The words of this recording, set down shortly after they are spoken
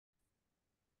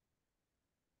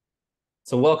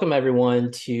So welcome everyone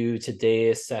to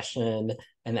today's session,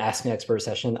 an Ask an Expert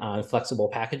session on flexible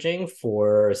packaging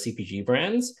for CPG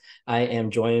brands. I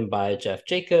am joined by Jeff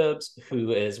Jacobs,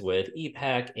 who is with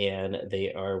ePac, and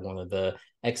they are one of the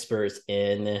experts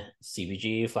in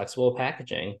CPG flexible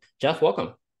packaging. Jeff,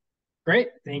 welcome. Great.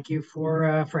 Thank you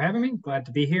for having me. Glad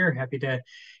to be here. Happy to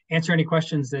answer any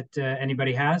questions that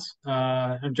anybody has.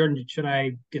 Jordan, should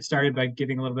I get started by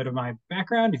giving a little bit of my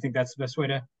background? Do you think that's the best way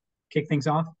to kick things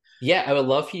off? Yeah, I would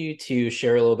love for you to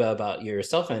share a little bit about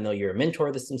yourself. I know you're a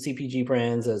mentor to some CPG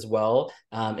brands as well,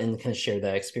 and kind of share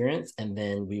that experience. And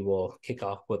then we will kick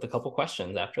off with a couple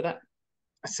questions after that.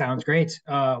 Sounds great.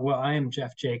 Well, I am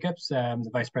Jeff Jacobs. I'm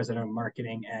the Vice President of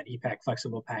Marketing at ePac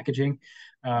Flexible Packaging.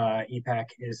 ePac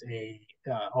is a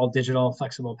all digital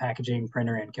flexible packaging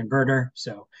printer and converter.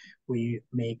 So we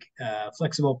make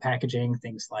flexible packaging,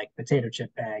 things like potato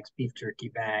chip bags, beef jerky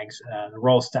bags, the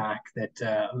roll stock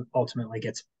that ultimately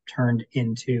gets turned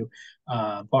into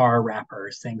bar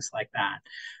wrappers, things like that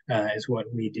is what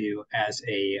we do as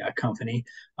a company.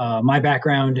 My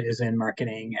background is in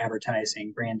marketing,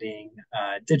 advertising, branding,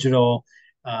 digital,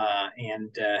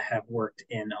 and have worked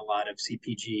in a lot of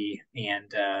CPG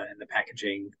and in the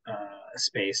packaging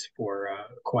space for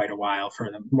quite a while. For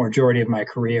the majority of my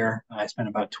career, I spent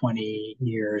about 20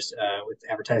 years with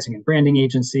advertising and branding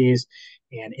agencies,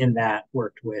 and in that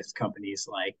worked with companies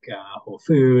like Whole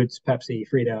Foods, Pepsi,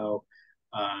 Frito,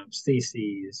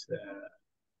 Stacy's,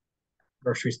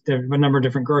 there are a number of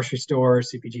different grocery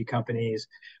stores, CPG companies,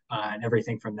 and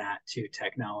everything from that to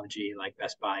technology like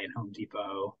Best Buy and Home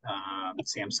Depot,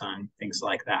 Samsung, things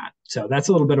like that. So that's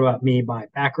a little bit about me, my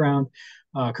background.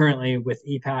 Currently with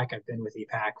ePac, I've been with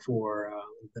ePac for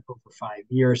over 5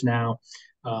 years now.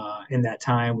 In that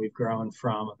time, we've grown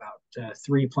from about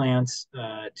 3 plants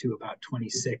to about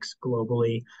 26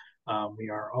 globally. We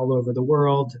are all over the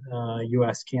world,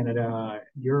 US, Canada,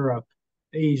 Europe,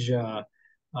 Asia,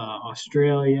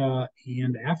 Australia,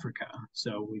 and Africa.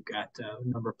 So we've got a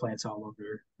number of plants all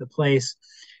over the place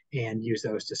and use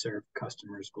those to serve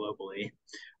customers globally.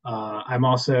 I'm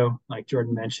also, like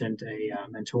Jordan mentioned, a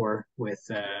mentor with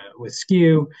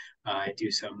SKU. I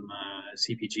do some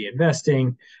CPG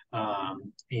investing,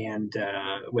 and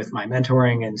with my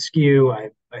mentoring and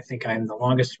SKU, I think I'm the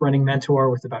longest running mentor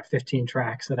with about 15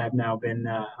 tracks that I've now been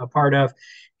a part of.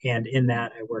 And in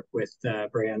that, I work with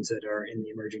brands that are in the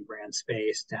emerging brand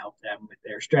space to help them with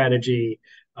their strategy,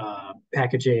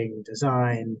 packaging,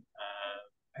 design,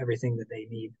 everything that they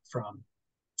need from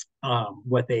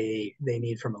what they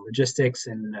need from a logistics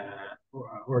and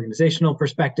organizational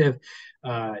perspective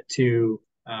to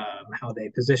how they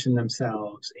position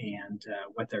themselves and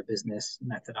what their business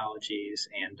methodologies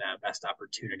and best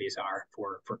opportunities are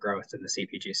for growth in the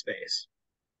CPG space.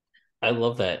 I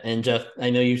love that. And Jeff, I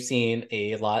know you've seen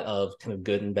a lot of kind of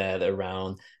good and bad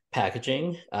around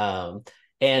packaging.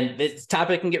 And this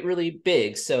topic can get really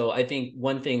big. So I think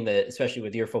one thing that, especially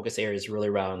with your focus area, is really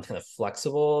around kind of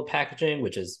flexible packaging,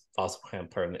 which is also kind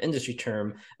of part of the industry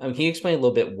term. Can you explain a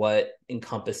little bit what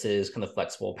encompasses kind of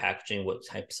flexible packaging, what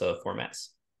types of formats?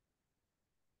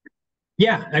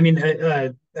 Yeah, I mean,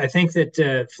 I think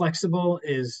that flexible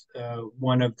is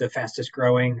one of the fastest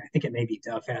growing. I think it may be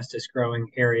the fastest growing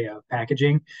area of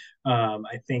packaging.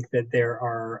 I think that there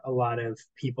are a lot of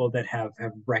people that have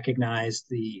recognized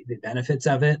the benefits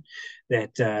of it.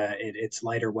 That it's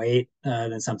lighter weight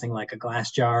than something like a glass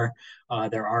jar.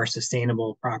 There are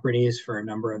sustainable properties for a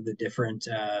number of the different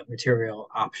material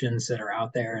options that are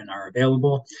out there and are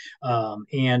available.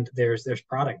 And there's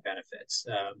product benefits,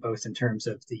 both in terms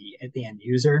of the end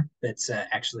user that's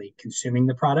actually consuming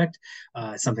the product,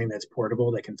 something that's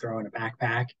portable that can throw in a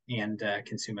backpack and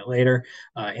consume it later.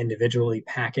 Individually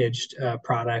packaged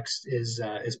products is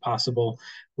possible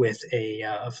with a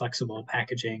flexible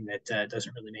packaging that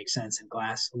doesn't really make sense in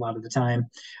glass a lot of the time,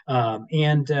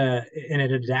 and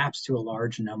it adapts to a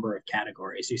large number of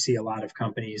categories. You see a lot of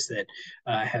companies that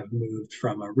have moved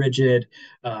from a rigid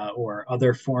or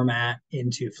other format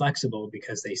into flexible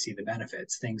because they see the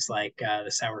benefits. Things like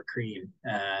the sour cream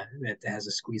that has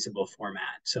a squeezable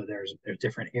format. So there's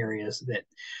different areas that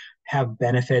have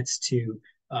benefits to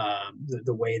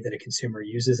the way that a consumer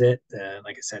uses it.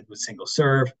 Like I said, with single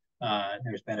serve,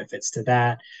 there's benefits to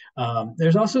that.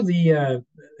 There's also the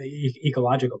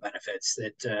ecological benefits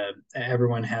that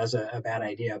everyone has a bad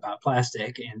idea about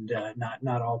plastic, and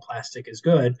not all plastic is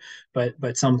good,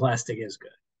 but some plastic is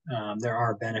good. There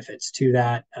are benefits to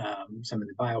that. Some of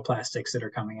the bioplastics that are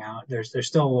coming out, there's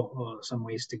still some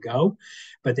ways to go,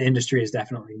 but the industry is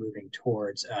definitely moving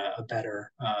towards a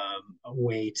better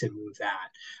way to move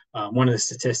that. One of the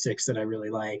statistics that I really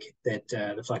like that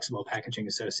the Flexible Packaging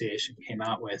Association came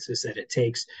out with is that it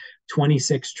takes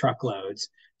 26 truckloads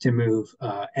to move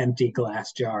empty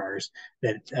glass jars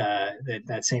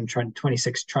that same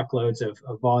 26 truckloads of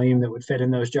volume that would fit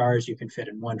in those jars, you can fit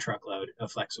in one truckload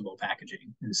of flexible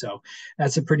packaging. And so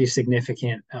that's a pretty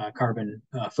significant carbon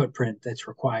footprint that's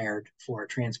required for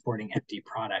transporting empty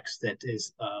products that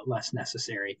is less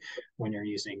necessary when you're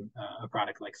using a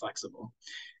product like flexible.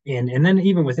 And then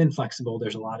even within flexible,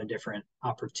 there's a lot of different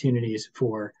opportunities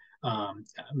for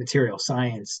material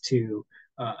science to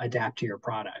adapt to your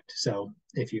product. So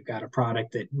if you've got a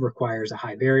product that requires a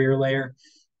high barrier layer,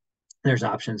 there's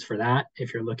options for that.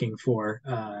 If you're looking for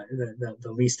the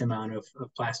least amount of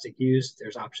plastic used,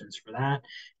 there's options for that.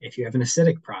 If you have an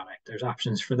acidic product, there's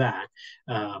options for that.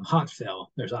 Hot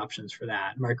fill, there's options for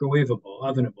that. Microwavable,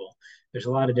 ovenable. There's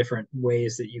a lot of different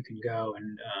ways that you can go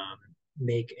and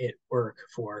make it work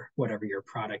for whatever your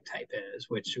product type is,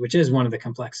 which is one of the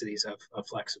complexities of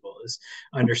flexible, is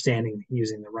understanding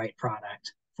using the right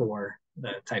product for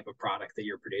the type of product that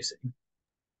you're producing.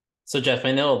 So Jeff,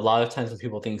 I know a lot of times when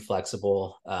people think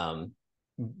flexible,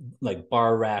 like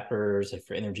bar wrappers, like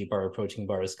for energy bar, protein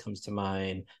bars comes to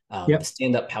mind. The Yep.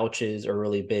 stand-up pouches are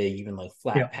really big, even like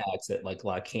flat Yep. packs that like a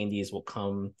lot of candies will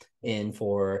come in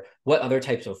for. What other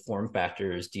types of form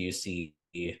factors do you see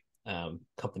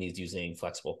companies using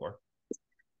flexible for?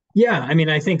 Yeah, I mean,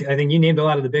 I think you named a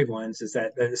lot of the big ones. Is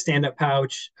that the stand-up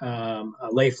pouch, a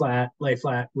lay flat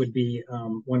would be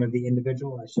one of the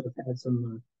individual. I should have had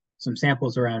some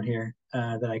samples around here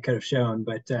that I could have shown,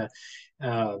 but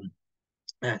um,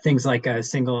 things like a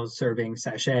single serving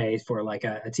sachet for like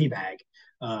a tea bag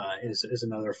is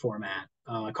another format.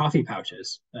 Coffee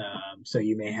pouches. So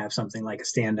you may have something like a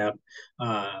stand up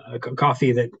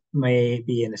coffee that may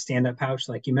be in a stand up pouch,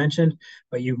 like you mentioned,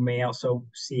 but you may also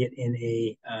see it in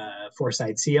a four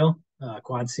side seal,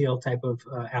 quad seal type of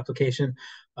application.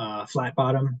 Flat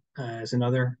bottom is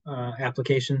another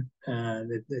application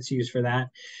that's used for that,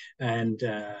 and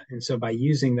so by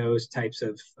using those types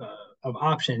of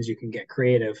options, you can get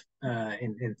creative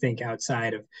and think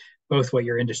outside of both what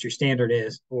your industry standard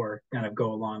is, or kind of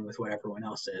go along with what everyone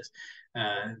else is.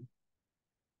 Uh,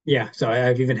 yeah, so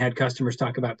I've even had customers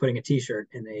talk about putting a T-shirt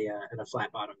in a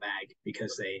flat bottom bag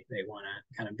because they want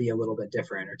to kind of be a little bit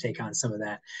different or take on some of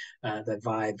that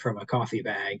vibe from a coffee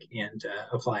bag and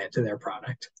apply it to their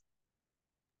product.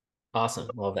 Awesome.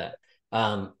 Love that.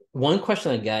 One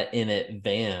question I got in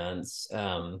advance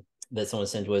that someone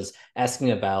sent was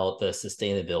asking about the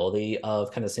sustainability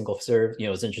of kind of single serve. You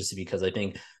know, I was interested because I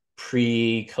think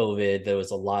pre-COVID, there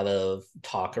was a lot of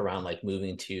talk around like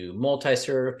moving to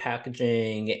multi-serve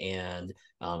packaging and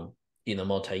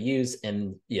multi-use.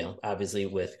 And obviously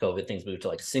with COVID, things moved to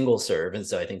like single serve. And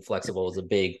so I think flexible is a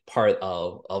big part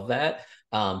of that.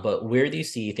 But where do you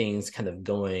see things kind of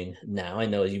going now? I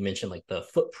know you mentioned like the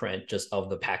footprint just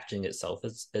of the packaging itself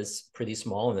is pretty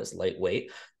small and it's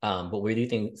lightweight. But where do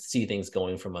you see things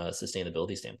going from a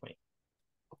sustainability standpoint?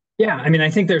 Yeah, I mean, I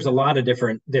think there's a lot of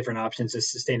different options of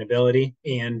sustainability,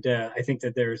 and I think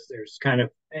that there's kind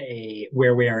of a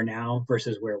where we are now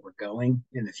versus where we're going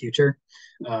in the future.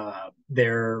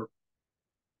 There's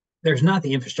not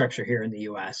the infrastructure here in the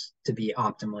U.S. to be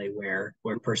optimally where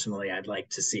personally I'd like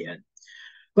to see it.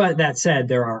 But that said,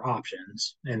 there are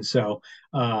options, and so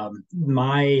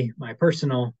my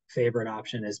personal favorite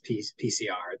option is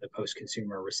PCR, the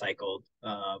post-consumer recycled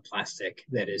plastic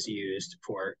that is used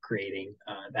for creating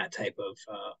that type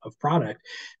of product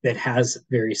that has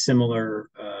very similar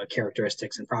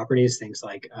characteristics and properties. Things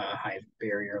like high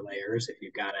barrier layers. If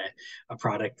you've got a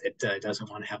product that doesn't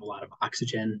want to have a lot of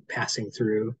oxygen passing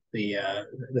through the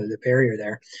barrier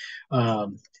there,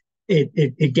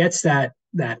 it gets that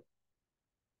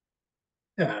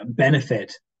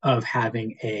benefit of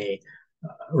having a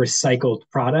recycled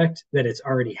product that it's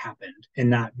already happened and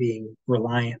not being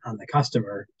reliant on the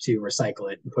customer to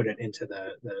recycle it and put it into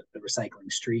the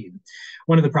recycling stream.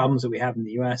 One of the problems that we have in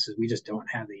the US is we just don't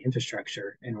have the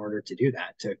infrastructure in order to do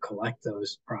that, to collect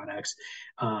those products.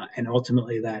 And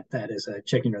ultimately that is a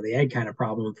chicken or the egg kind of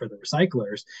problem for the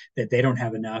recyclers, that they don't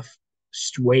have enough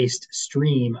waste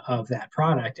stream of that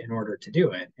product in order to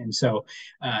do it. And so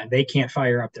they can't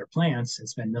fire up their plants and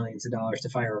spend millions of dollars to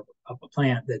fire up a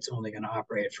plant that's only going to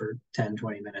operate for 10,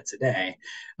 20 minutes a day.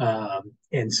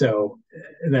 And so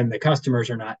then the customers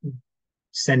are not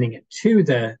sending it to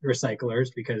the recyclers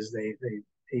because they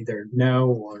either know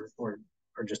or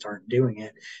just aren't doing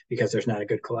it because there's not a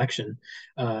good collection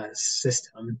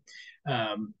system.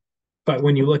 Um, but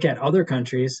when you look at other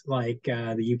countries like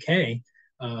the UK,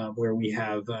 where we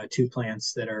have two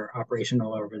plants that are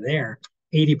operational over there,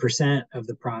 80% of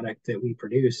the product that we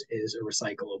produce is a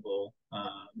recyclable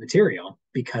material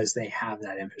because they have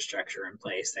that infrastructure in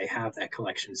place. They have that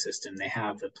collection system. They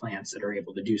have the plants that are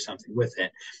able to do something with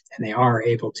it. And they are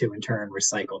able to, in turn,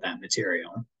 recycle that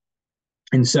material.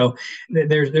 And so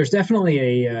there's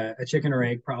definitely a chicken or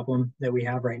egg problem that we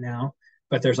have right now,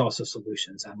 but there's also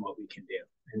solutions on what we can do.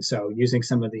 And so using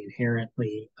some of the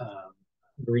inherently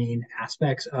green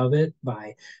aspects of it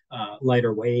by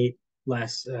lighter weight,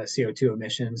 less CO2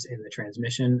 emissions in the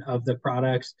transmission of the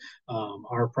products.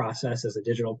 Our process is a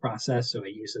digital process, so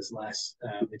it uses less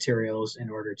materials in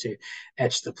order to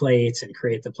etch the plates and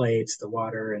create the plates. The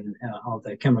water and all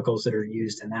the chemicals that are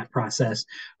used in that process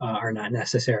are not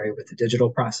necessary with the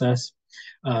digital process.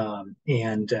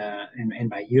 And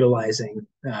by utilizing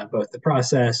both the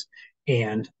process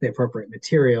and the appropriate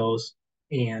materials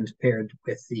and paired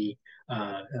with the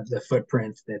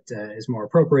footprint that is more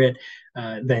appropriate,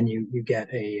 then you get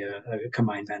a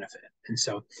combined benefit. And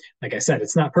so, like I said,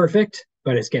 it's not perfect,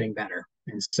 but it's getting better.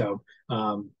 And so,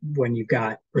 when you've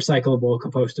got recyclable,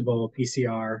 compostable,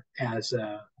 PCR as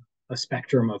a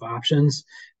spectrum of options,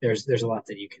 there's a lot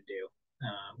that you can do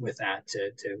with that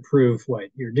to improve what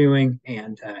you're doing.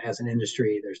 And as an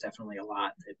industry, there's definitely a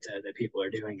lot that people are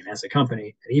doing. And as a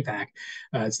company at ePac,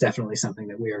 it's definitely something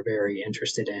that we are very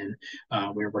interested in.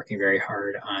 We're working very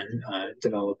hard on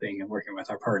developing and working with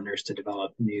our partners to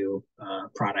develop new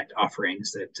product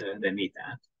offerings that meet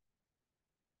that.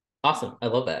 Awesome. I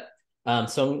love that.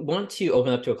 So I want to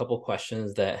open up to a couple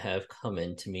questions that have come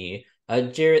in to me.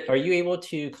 Jared, are you able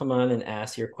to come on and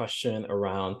ask your question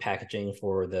around packaging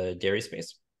for the dairy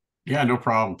space? Yeah, no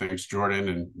problem. Thanks, Jordan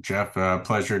and Jeff.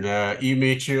 Pleasure to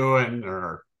meet you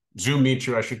or Zoom meet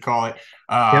you, I should call it.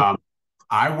 Yep.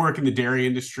 I work in the dairy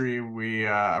industry.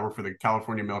 I work for the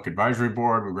California Milk Advisory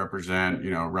Board. We represent,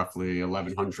 roughly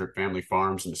 1,100 family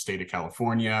farms in the state of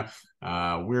California.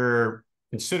 We're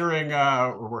considered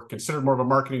more of a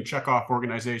marketing checkoff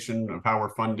organization of how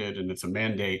we're funded, and it's a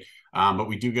mandate. But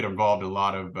we do get involved in a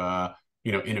lot of,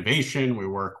 innovation. We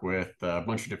work with a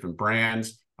bunch of different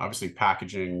brands. Obviously,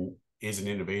 packaging is an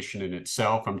innovation in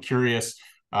itself. I'm curious,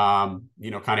 kind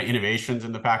of innovations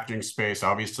in the packaging space.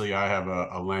 Obviously, I have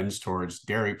a lens towards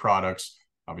dairy products.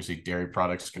 Obviously, dairy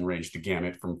products can range the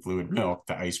gamut from fluid milk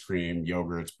to ice cream,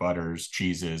 yogurts, butters,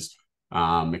 cheeses,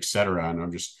 et cetera. And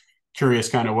I'm just curious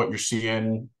kind of what you're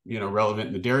seeing, relevant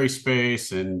in the dairy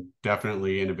space, and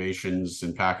definitely innovations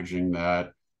in packaging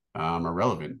that are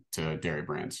relevant to dairy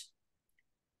brands.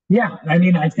 Yeah, I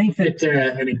mean, I think that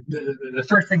the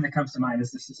first thing that comes to mind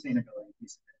is the sustainability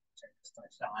piece of it, which I just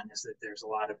touched on, is that there's a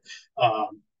lot of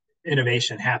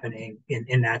innovation happening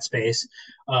in that space.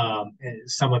 And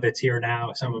some of it's here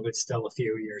now, some of it's still a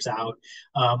few years out.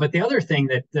 But the other thing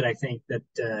that I think that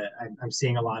I'm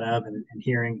seeing a lot of and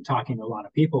hearing, talking to a lot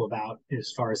of people about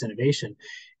as far as innovation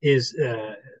is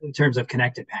in terms of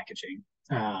connected packaging.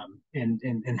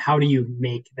 And how do you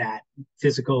make that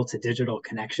physical to digital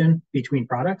connection between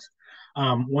products?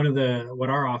 What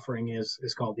our offering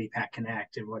is called ePac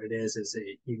Connect, and what it is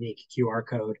a unique QR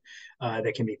code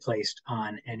that can be placed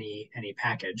on any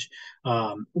package.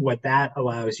 What that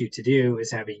allows you to do is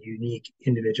have a unique,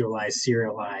 individualized,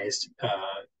 serialized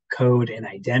code and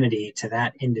identity to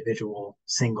that individual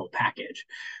single package,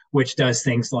 which does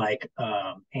things like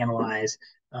analyze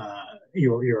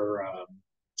your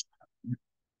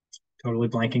totally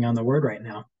blanking on the word right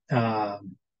now.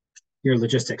 Your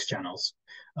logistics channels.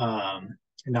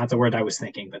 Not the word I was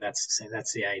thinking, but that's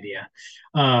the idea.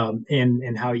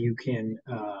 And how you can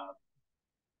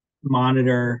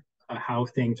monitor how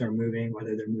things are moving,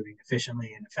 whether they're moving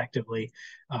efficiently and effectively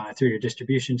through your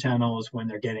distribution channels, when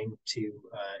they're getting to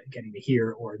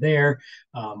here or there.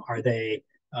 Are they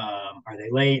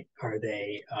late? Are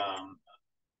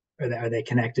they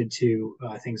connected to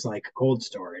things like cold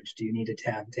storage? Do you need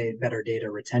to have better data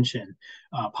retention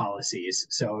policies?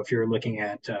 So if you're looking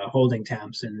at holding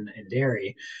temps in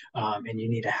dairy, and you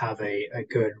need to have a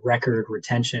good record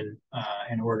retention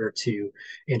in order to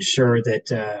ensure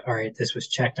that, all right, this was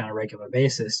checked on a regular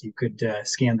basis, you could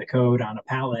scan the code on a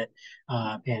pallet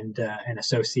and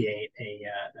associate a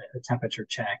temperature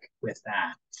check with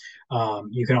that.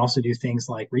 You can also do things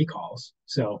like recalls.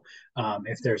 So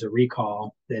if there's a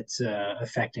recall that's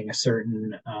affecting a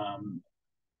certain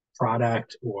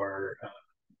product or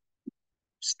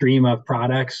stream of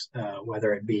products,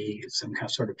 whether it be some kind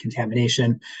of sort of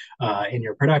contamination in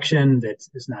your production that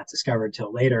is not discovered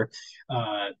till later,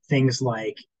 things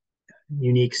like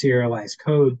unique serialized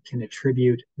code can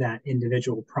attribute that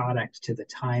individual product to the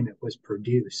time it was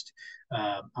produced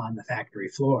on the factory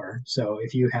floor. So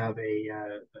if you have a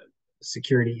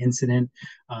security incident,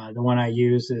 the one I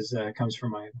use is comes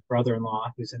from my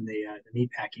brother-in-law who's in the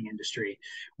meat packing industry,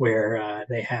 where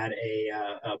they had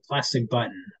a plastic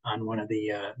button on one of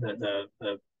the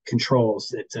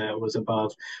controls that was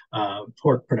above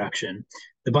pork production.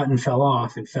 The button fell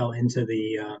off and fell into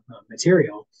the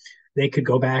material. They could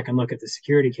go back and look at the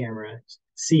security camera,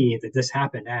 see that this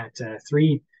happened at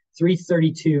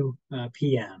 3:32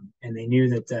 p.m. and they knew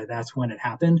that that's when it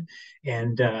happened,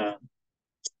 and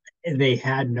they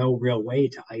had no real way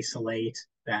to isolate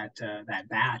that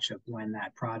batch of when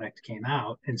that product came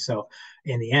out, and so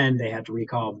in the end they had to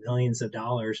recall millions of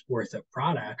dollars worth of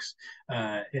products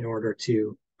in order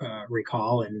to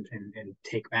recall and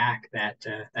take back that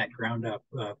ground up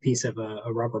piece of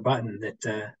a rubber button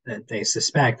that they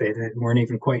suspect they weren't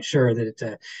even quite sure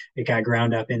that it got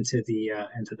ground up into the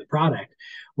product.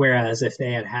 Whereas if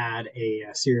they had a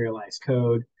serialized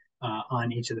code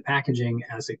on each of the packaging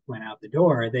as it went out the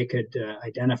door, they could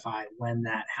identify when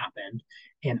that happened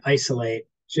and isolate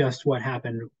just what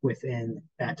happened within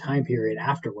that time period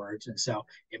afterwards. And so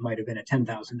it might have been a $10,000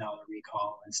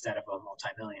 recall instead of a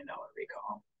multi-million-dollar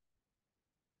recall.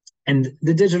 And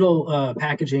the digital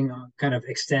packaging kind of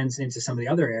extends into some of the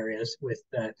other areas with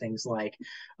things like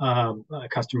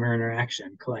customer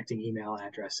interaction, collecting email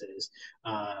addresses,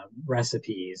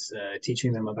 recipes,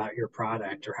 teaching them about your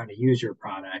product or how to use your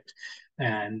product.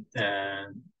 And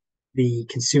the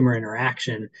consumer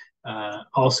interaction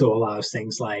also allows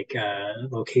things like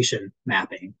location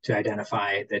mapping to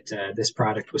identify that this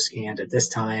product was scanned at this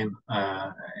time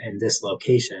in this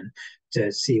location to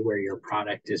see where your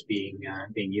product is being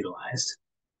utilized.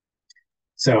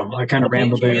 So I kind of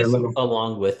rambled there a little.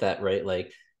 Along with that, right?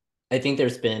 Like, I think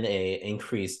there's been a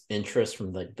increased interest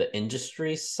from like the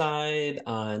industry side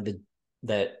on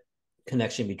that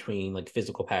connection between like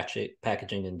physical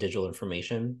packaging and digital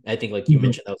information. I think like you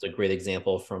mentioned, that was a great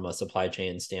example from a supply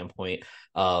chain standpoint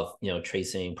of,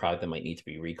 tracing product that might need to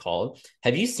be recalled.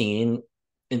 Have you seen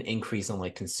an increase on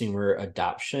like consumer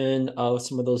adoption of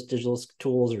some of those digital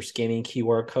tools or scanning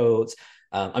QR codes?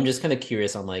 I'm just kind of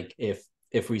curious on like if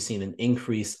we've seen an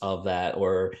increase of that,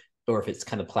 or if it's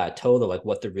kind of plateaued, or like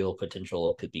what the real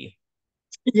potential could be.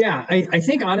 Yeah, I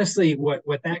think honestly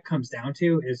what that comes down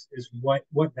to is what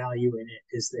value in it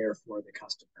is there for the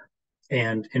customer.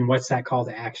 And what's that call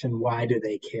to action? Why do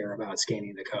they care about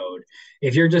scanning the code?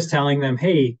 If you're just telling them,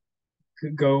 hey,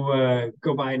 go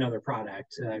buy another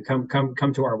product,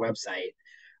 come to our website,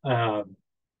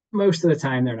 most of the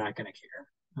time they're not going to care.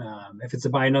 If it's to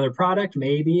buy another product,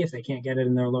 maybe if they can't get it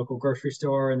in their local grocery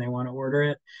store and they want to order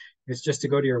it, if it's just to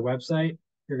go to your website,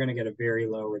 you're going to get a very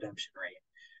low redemption rate.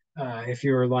 If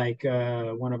you're like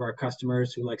one of our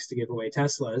customers who likes to give away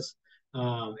Teslas,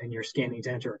 and you're scanning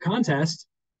to enter a contest,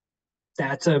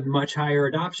 that's a much higher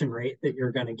adoption rate that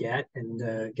you're going to get,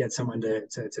 and get someone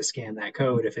to scan that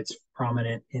code. If it's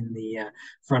prominent in the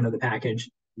front of the package,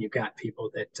 you've got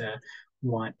people that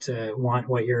want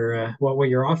what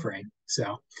you're offering.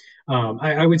 So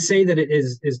I would say that it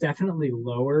is definitely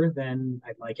lower than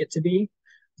I'd like it to be,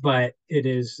 but it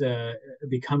is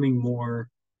becoming more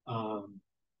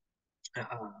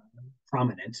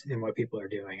prominent in what people are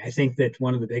doing. I think that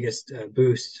one of the biggest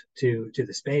boosts to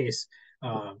the space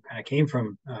kind of came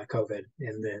from COVID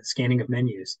and the scanning of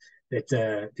menus.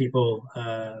 That people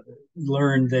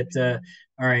learned that,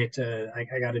 all right,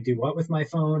 I got to do what with my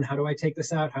phone? How do I take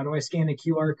this out? How do I scan a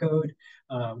QR code?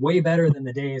 Way better than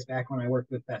the days back when I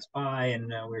worked with Best Buy and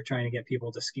we were trying to get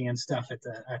people to scan stuff at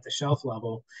the shelf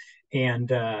level. And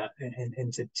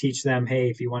to teach them, hey,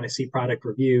 if you want to see product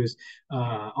reviews,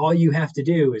 all you have to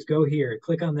do is go here,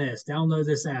 click on this, download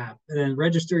this app, and then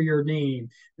register your name,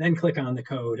 then click on the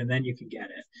code, and then you can get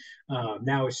it.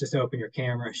 Now it's just open your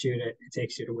camera, shoot it. It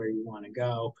takes you to where you want to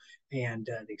go, and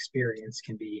the experience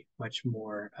can be much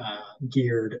more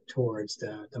geared towards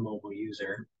the mobile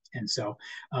user. And so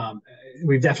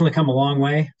we've definitely come a long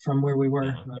way from where we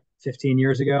were 15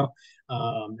 years ago.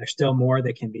 There's still more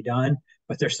that can be done,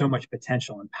 but there's so much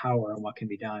potential and power in what can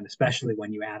be done, especially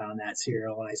when you add on that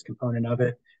serialized component of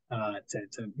it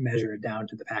to measure it down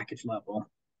to the package level.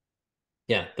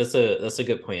 Yeah, that's a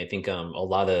good point. I think a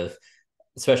lot of,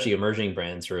 especially emerging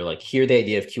brands, are like, hear the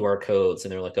idea of QR codes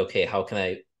and they're like, okay, how can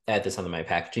I add this onto my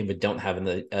packaging, but don't have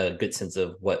a good sense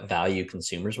of what value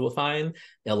consumers will find.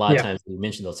 And a lot of times you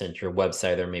mentioned they'll send to your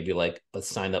website or maybe like a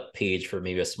sign up page for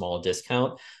maybe a small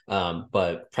discount.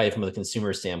 But probably from the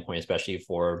consumer standpoint, especially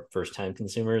for first time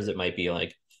consumers, it might be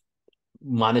like,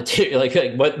 monetary, like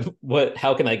what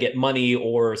how can I get money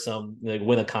or some like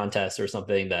win a contest or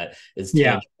something that is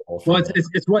Yeah. tangible Well, from this.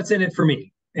 it's what's in it for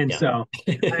me. And Yeah. so,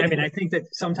 I mean, I think that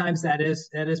sometimes that is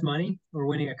money or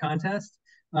winning a contest.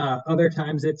 Other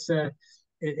times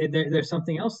there's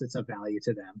something else that's of value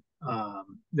to them,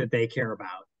 that they care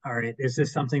about. All right, is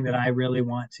this something that I really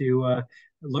want to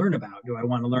learn about? Do I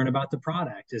want to learn about the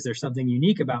product? Is there something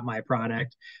unique about my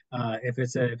product? If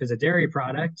it's a dairy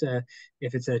product,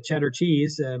 if it's a cheddar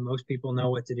cheese, most people know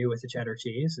what to do with the cheddar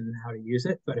cheese and how to use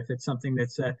it. But if it's something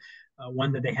that's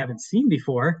one that they haven't seen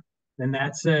before, then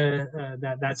that's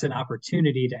an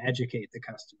opportunity to educate the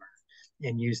customer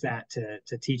and use that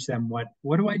to teach them what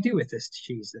do I do with this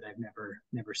cheese that I've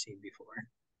never seen before.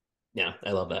 Yeah,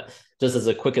 I love that. Just as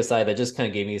a quick aside, that just kind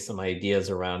of gave me some ideas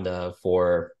around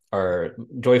for our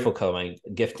Joyful Co, my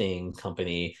gifting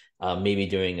company, maybe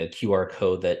doing a QR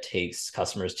code that takes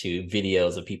customers to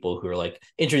videos of people who are like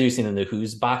introducing them to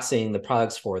who's boxing the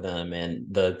products for them and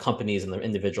the companies and the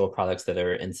individual products that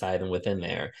are inside and within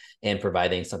there, and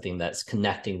providing something that's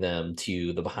connecting them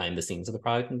to the behind the scenes of the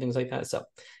product and things like that. So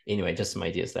anyway, just some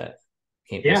ideas that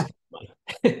came Yeah. just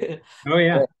came Oh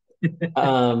yeah.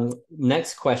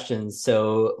 Next question.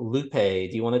 So, Lupe,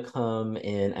 do you want to come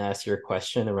and ask your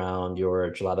question around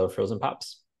your gelato frozen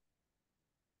pops?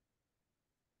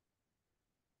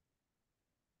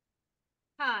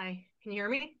 Hi, can you hear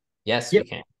me? Yes, we Yep.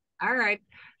 can. All right.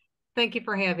 Thank you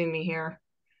for having me here.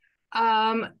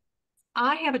 Um,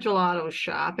 I have a gelato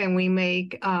shop and we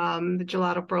make the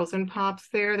gelato frozen pops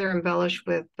there. They're embellished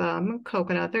with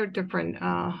coconut. They're different.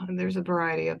 There's a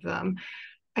variety of them.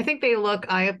 I think they look,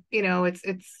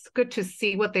 it's good to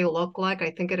see what they look like.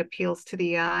 I think it appeals to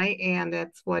the eye, and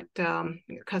that's what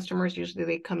customers usually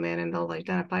they come in and they'll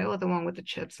identify, oh, the one with the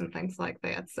chips and things like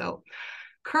that. So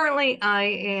currently, I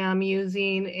am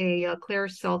using a clear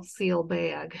self seal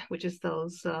bag, which is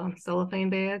those cellophane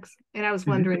bags. And I was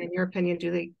wondering, in your opinion,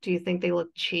 do you think they look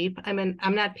cheap? I mean,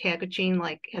 I'm not packaging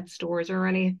like at stores or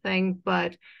anything,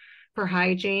 but for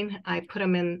hygiene, I put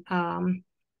them in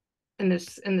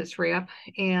this wrap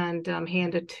and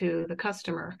hand it to the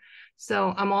customer.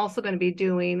 So I'm also going to be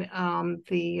doing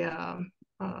the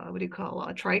what do you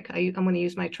call trike? I'm going to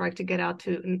use my trike to get out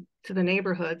to the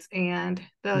neighborhoods, and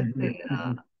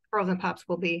the frozen pops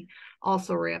will be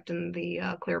also wrapped in the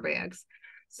clear bags.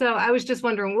 So I was just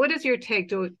wondering, what is your take?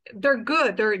 They're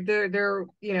good. They're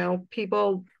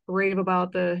people rave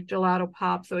about the gelato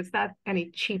pop, so it's not any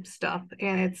cheap stuff,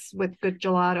 and it's with good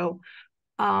gelato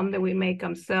that we make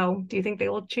them. So do you think they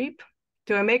look cheap?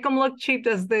 Do I make them look cheap?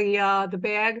 Does the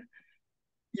bag?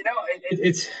 You know,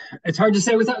 it's hard to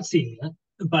say without seeing it,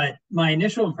 but my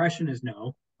initial impression is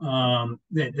no.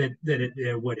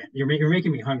 It wouldn't. You're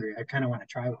making me hungry. I kind of want to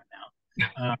try one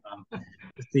now,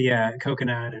 with the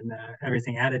coconut and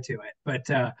everything added to it. But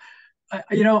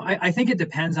I think it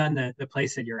depends on the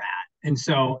place that you're at. And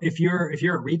so if you're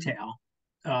at retail,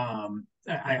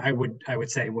 I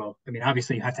would say, well, I mean,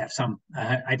 obviously you have to have some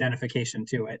identification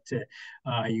to it.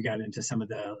 You got into some of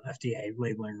the FDA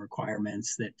labeling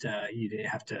requirements that you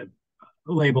have to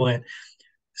label it.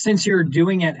 Since you're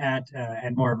doing it at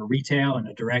more of a retail and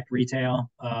a direct retail,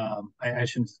 I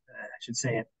should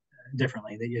say it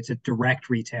differently. That it's a direct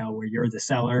retail where you're the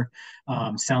seller,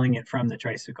 selling it from the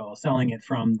tricycle, selling it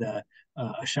from the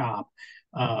shop.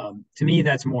 To me,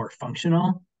 that's more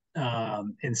functional.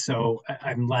 And so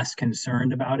I'm less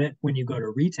concerned about it when you go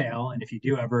to retail. And if you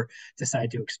do ever decide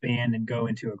to expand and go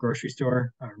into a grocery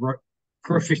store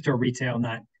retail,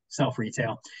 not self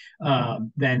retail,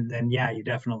 then yeah, you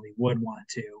definitely would want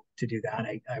to do that.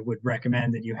 I would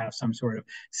recommend that you have some sort of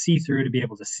see through to be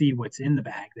able to see what's in the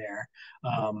bag there.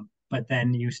 But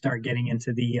then you start getting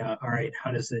into the all right,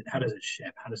 how does it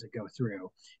ship? How does it go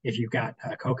through? If you've got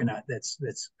a coconut that's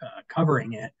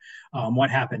covering it, what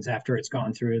happens after it's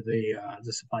gone through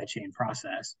the supply chain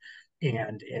process,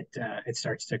 and it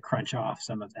starts to crunch off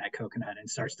some of that coconut and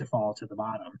starts to fall to the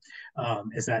bottom?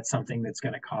 Is that something that's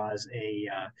going to cause a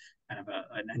kind of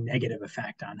a negative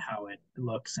effect on how it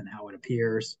looks and how it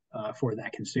appears for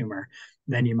that consumer?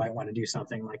 Then you might want to do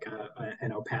something like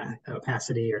an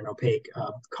opacity or an opaque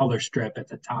color strip at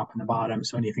the top and the bottom,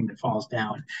 so anything that falls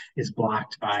down is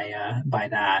blocked by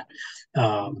that.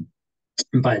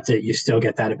 But you still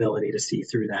get that ability to see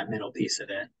through that middle piece of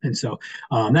it. And so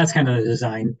that's kind of the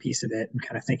design piece of it, and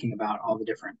kind of thinking about all the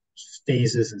different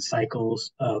phases and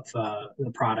cycles of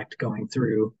the product going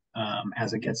through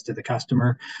as it gets to the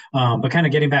customer. But kind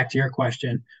of getting back to your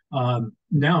question,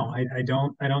 no, I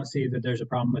don't see that there's a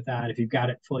problem with that. If you've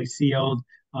got it fully sealed,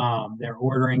 they're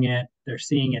ordering it, they're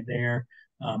seeing it there.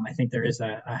 I think there is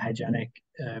a hygienic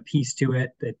piece to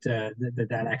it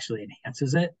that actually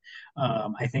enhances it.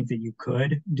 I think that you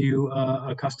could do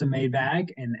a custom made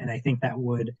bag, and I think that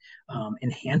would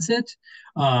enhance it.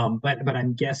 But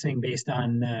I'm guessing based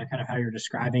on kind of how you're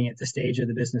describing it, the stage of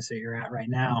the business that you're at right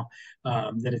now,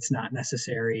 that it's not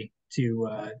necessary to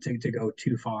go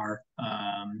too far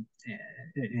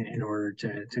in order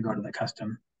to go to the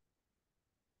custom.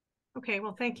 Okay,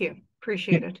 well, thank you.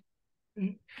 Appreciate it.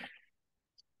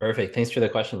 Perfect. Thanks for the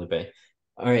question, Lupe.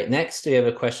 All right, next we have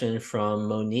a question from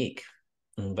Monique.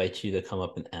 I invite you to come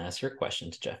up and ask your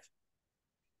question to Jeff.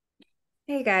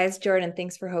 Hey guys, Jordan,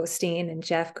 thanks for hosting. And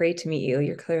Jeff, great to meet you.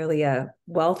 You're clearly a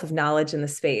wealth of knowledge in the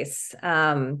space.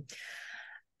 I'm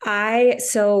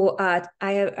the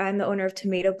owner of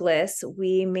Tomato Bliss.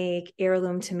 We make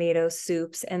heirloom tomato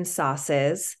soups and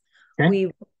sauces. Okay.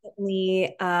 We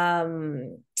recently,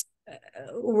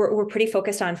 we're pretty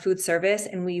focused on food service,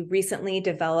 and we recently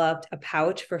developed a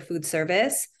pouch for food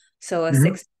service. So a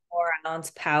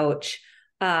 64-ounce pouch.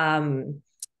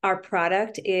 Our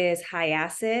product is high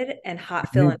acid and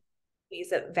hot fill, and we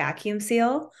use a vacuum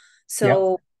seal.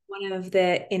 So one of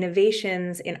the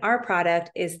innovations in our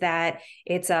product is that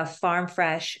it's a farm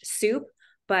fresh soup,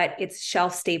 but it's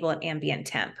shelf stable at ambient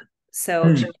temp.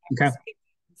 So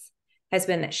has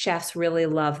been chefs really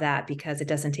love that because it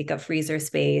doesn't take up freezer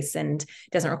space and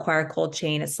doesn't require a cold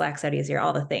chain. It slacks out easier,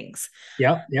 all the things.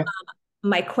 Yep.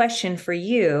 My question for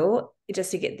you,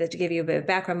 just to give you a bit of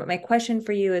background, but my question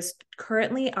for you is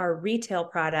currently our retail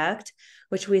product,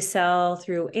 which we sell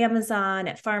through Amazon,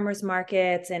 at farmers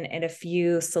markets, and a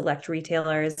few select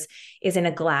retailers, is in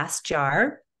a glass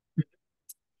jar.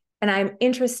 And I'm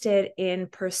interested in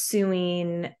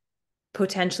pursuing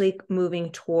potentially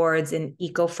moving towards an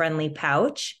eco-friendly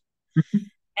pouch.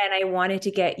 And I wanted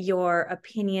to get your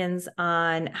opinions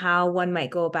on how one might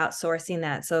go about sourcing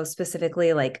that. So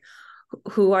specifically, like,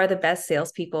 who are the best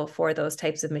salespeople for those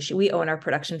types of machines? We own our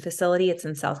production facility. It's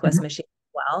in Southwest Michigan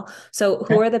as well. So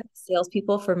who are the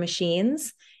salespeople for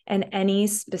machines, and any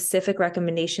specific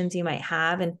recommendations you might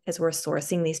have and as we're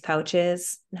sourcing these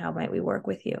pouches, and how might we work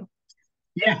with you?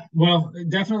 Yeah, well,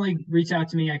 definitely reach out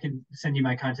to me. I can send you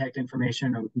my contact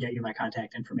information, or we can get you my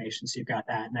contact information so you've got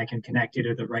that, and I can connect you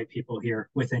to the right people here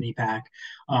within ePac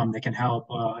that can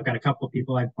help. I've got a couple of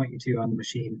people I'd point you to on the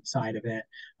machine side of it.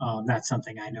 That's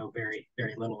something I know very,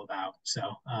 very little about, so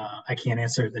I can't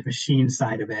answer the machine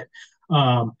side of it.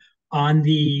 On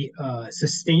the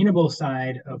sustainable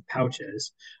side of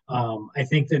pouches, I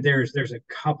think that there's a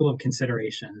couple of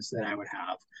considerations that I would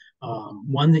have.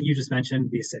 One that you just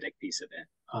mentioned, the acidic piece of it.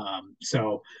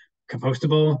 So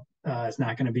compostable is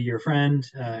not going to be your friend.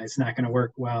 It's not going to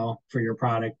work well for your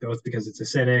product, both because it's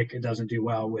acidic. It doesn't do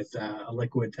well with a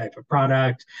liquid type of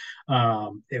product.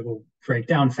 It will break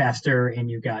down faster,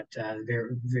 and you've got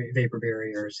vapor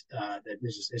barriers that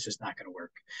it's just not going to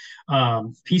work.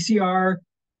 PCR,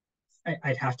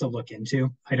 I'd have to look into.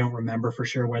 I don't remember for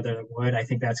sure whether it would. I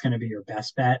think that's going to be your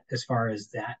best bet as far as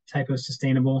that type of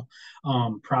sustainable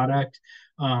product.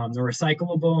 The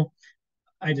recyclable,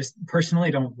 I just personally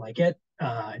don't like it,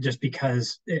 just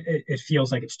because it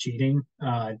feels like it's cheating,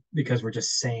 because we're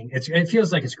just saying it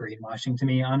feels like it's greenwashing to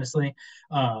me, honestly.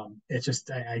 It's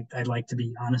just I'd like to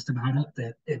be honest about it,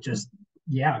 that it just,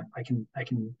 I can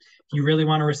if you really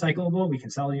want a recyclable, we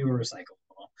can sell you a recyclable.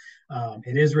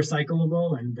 It is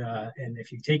recyclable, and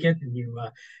if you take it and you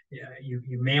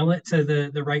mail it to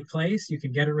the right place, you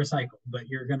can get it recycled. But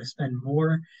you're going to spend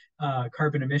more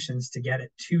carbon emissions to get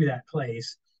it to that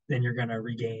place than you're going to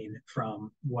regain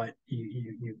from what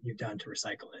you've done to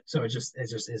recycle it. So it just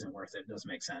isn't worth it. It doesn't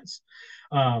make sense.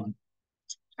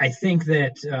 I think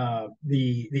that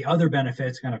the other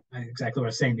benefits, kind of exactly what I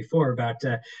was saying before about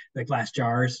the glass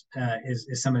jars,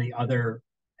 is some of the other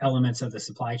elements of the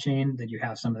supply chain, that you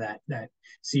have some of that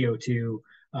CO2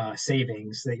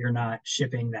 savings, that you're not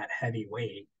shipping that heavy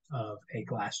weight of a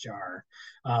glass jar,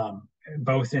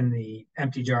 both in the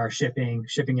empty jar shipping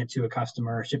it to a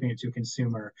customer, shipping it to a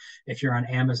consumer. If you're on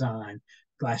Amazon,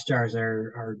 glass jars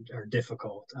are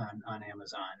difficult on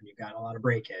Amazon. You've got a lot of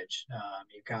breakage.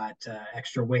 You've got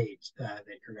extra weight that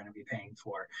you're going to be paying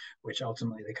for, which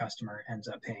ultimately the customer ends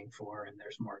up paying for, and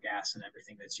there's more gas and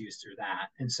everything that's used through that.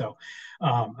 And so,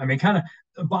 I mean, kind of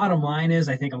the bottom line is,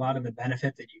 I think a lot of the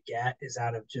benefit that you get is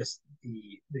out of just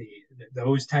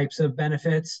those types of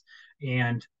benefits,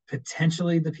 and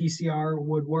potentially the PCR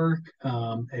would work.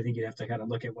 I think you'd have to kind of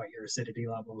look at what your acidity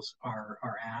levels are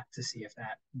at to see if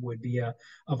that would be a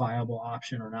viable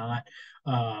option or not,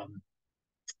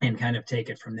 and kind of take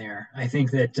it from there. I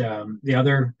think that the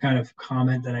other kind of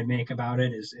comment that I'd make about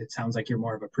it is, it sounds like you're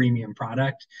more of a premium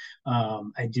product.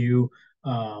 I do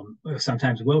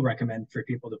sometimes will recommend for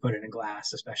people to put it in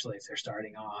glass, especially if they're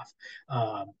starting off,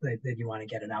 that you want to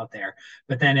get it out there.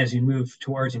 But then as you move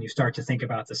towards and you start to think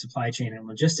about the supply chain and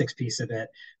logistics piece of it,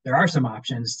 there are some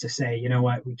options to say, you know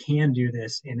what, we can do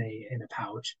this in a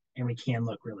pouch and we can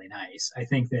look really nice. I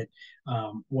think that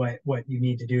what you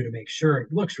need to do to make sure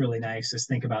it looks really nice is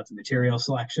think about the material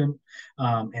selection,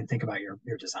 and think about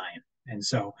your design. And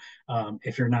so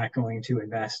if you're not going to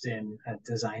invest in a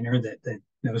designer that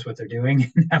knows what they're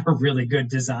doing and have a really good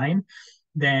design,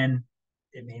 then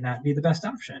it may not be the best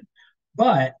option.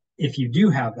 But if you do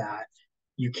have that,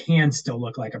 you can still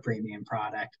look like a premium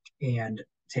product and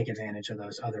take advantage of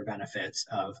those other benefits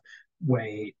of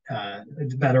weight,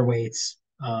 better weights,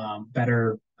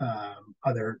 better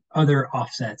other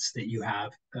offsets that you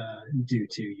have due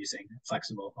to using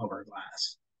flexible over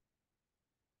glass.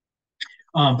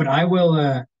 But I will,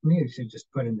 let me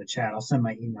just put in the chat. I'll send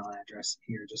my email address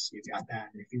here just so you've got that.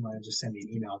 And if you want to just send me an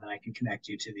email, then I can connect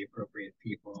you to the appropriate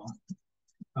people,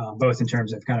 both in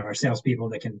terms of kind of our salespeople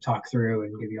that can talk through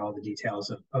and give you all the details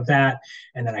of that.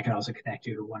 And then I can also connect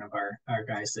you to one of our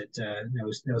guys that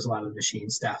knows a lot of the machine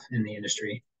stuff in the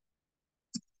industry.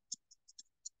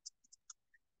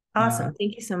 Awesome.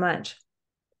 Thank you so much.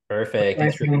 Perfect.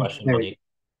 Thanks for your question, Monique.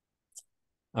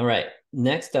 All right.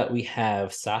 Next up, we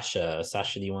have Sasha.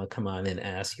 Sasha, do you want to come on and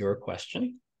ask your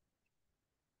question?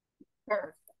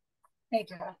 Sure. Hey,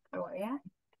 Jeff. How are you?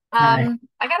 Hi.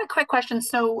 I got a quick question.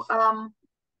 So, I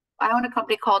own a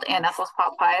company called Aunt Ethel's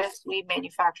Pot Pies. We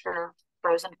manufacture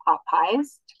frozen pot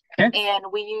pies, and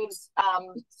we use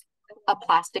a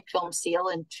plastic film seal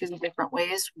in 2 different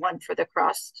ways. One for the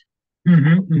crust,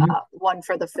 one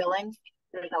for the filling.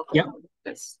 There's no filling.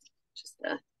 It's just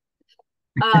a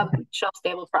shelf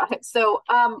stable product. So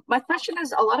my question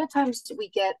is, a lot of times we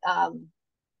get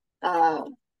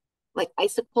like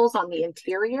icicles on the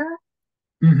interior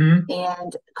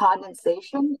and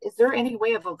condensation. Is there any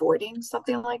way of avoiding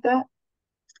something like that?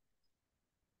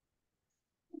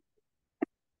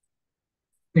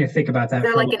 Yeah, think about that. Is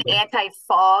there like an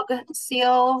anti-fog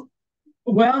seal?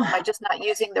 Well, am I just not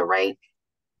using the right,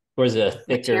 or is it a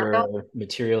thicker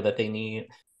material that they need?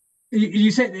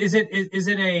 You said, is it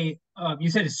a you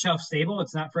said it's shelf stable,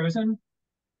 it's not frozen?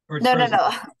 Or it's no, frozen?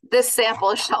 no. This sample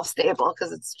is shelf stable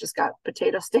because it's just got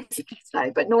potato sticks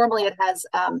inside, but normally it has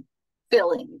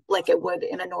filling like it would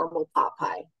in a normal pot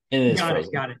pie. Got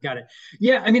it.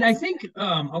 Yeah, I mean, I think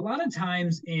a lot of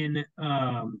times in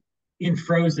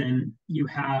frozen, you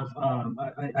have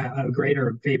a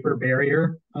greater vapor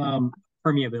barrier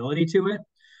permeability to it.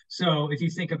 So if you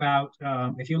think about,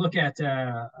 if you look at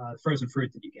frozen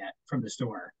fruit that you get from the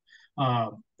store,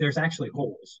 there's actually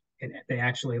holes in it. They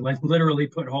actually literally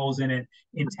put holes in it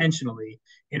intentionally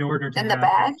in order to in the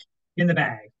bag. In the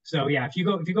bag. So yeah, if you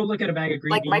go look at a bag of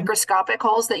green like beans, microscopic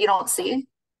holes that you don't see.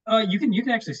 You can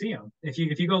actually see them if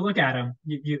you go look at them.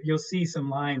 You'll see some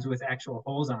lines with actual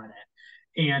holes on it,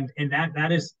 and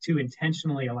that is to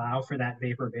intentionally allow for that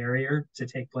vapor barrier to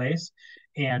take place,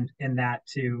 and that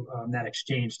to that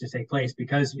exchange to take place,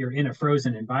 because you're in a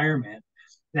frozen environment.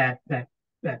 That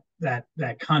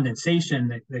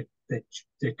condensation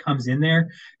that comes in there,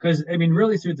 because I mean,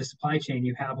 really through the supply chain,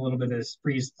 you have a little bit of this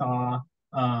freeze thaw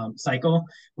cycle,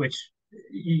 which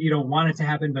you don't want it to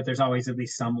happen, but there's always at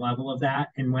least some level of that.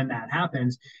 And when that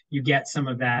happens, you get some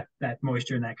of that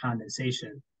moisture and that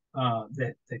condensation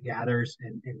that gathers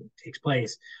and takes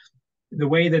place. The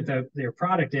way that their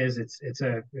product is,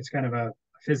 it's kind of a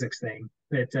physics thing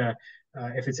that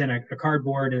if it's in a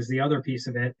cardboard as the other piece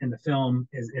of it, and the film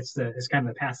it's kind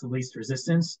of the path of least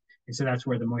resistance, and so that's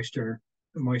where the moisture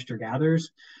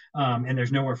gathers, and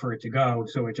there's nowhere for it to go,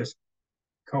 so it just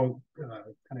kind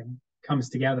of comes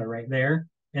together right there.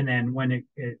 And then when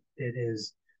it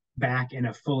is back in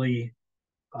a fully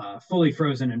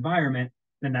frozen environment,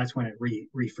 then that's when it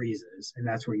refreezes, and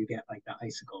that's where you get like the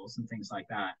icicles and things like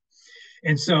that.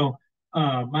 And so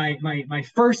my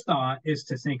first thought is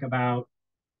to think about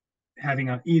having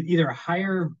either a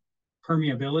higher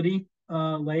permeability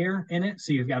layer in it,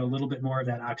 so you've got a little bit more of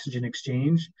that oxygen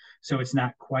exchange, so it's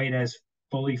not quite as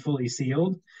fully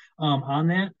sealed on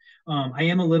that. I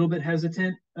am a little bit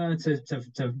hesitant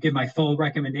to give my full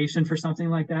recommendation for something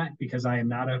like that, because I am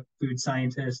not a food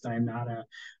scientist. I am not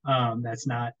that's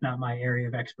not my area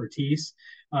of expertise.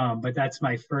 But that's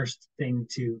my first thing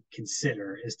to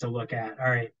consider, is to look at, all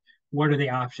right, what are the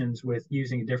options with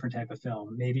using a different type of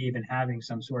film, maybe even having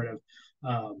some sort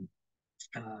of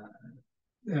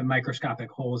microscopic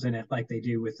holes in it like they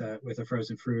do with a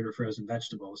frozen fruit or frozen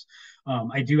vegetables.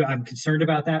 I'm concerned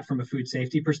about that from a food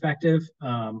safety perspective,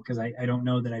 because I don't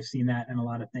know that I've seen that in a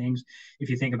lot of things. If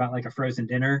you think about like a frozen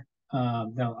dinner,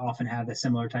 they'll often have a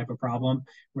similar type of problem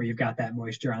where you've got that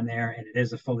moisture on there and it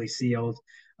is a fully sealed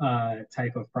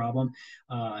type of problem.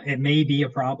 It may be a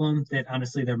problem that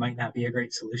honestly there might not be a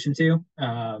great solution to,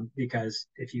 because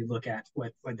if you look at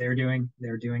what they're doing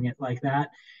it like that.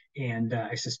 And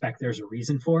I suspect there's a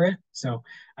reason for it. So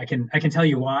I can tell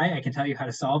you why. I can tell you how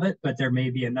to solve it, but there may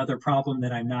be another problem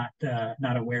that I'm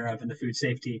not aware of in the food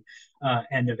safety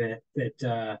end of it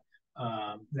that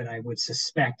I would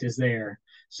suspect is there.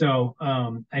 So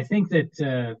I think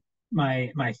that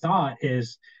my thought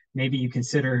is maybe you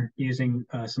consider using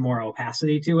some more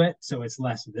opacity to it so it's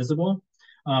less visible.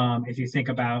 If you think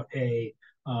about a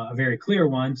very clear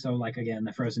one, so like again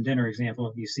the frozen dinner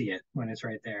example, you see it when it's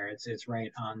right there. It's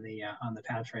right on the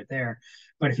pouch right there.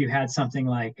 But if you had something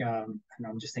like I'm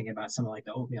just thinking about some of like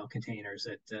the oatmeal containers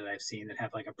that I've seen that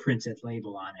have like a printed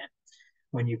label on it.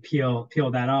 When you peel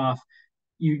that off,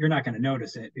 you're not going to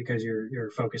notice it because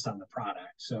you're focused on the product.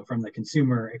 So from the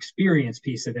consumer experience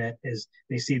piece of it is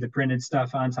they see the printed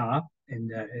stuff on top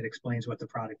and it explains what the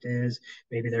product is.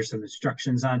 Maybe there's some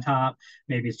instructions on top.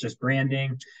 Maybe it's just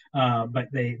branding. But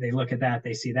they look at that,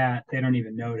 they see that. They don't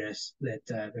even notice that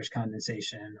there's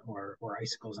condensation or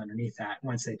icicles underneath that.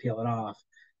 Once they peel it off,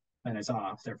 then it's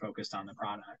off. They're focused on the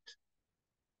product.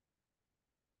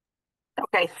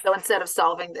 Okay, so instead of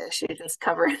solving this, you just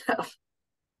cover it up.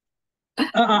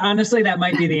 Honestly, that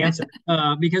might be the answer,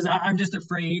 because I'm just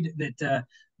afraid that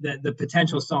the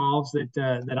potential solves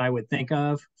that I would think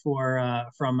of for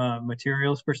from a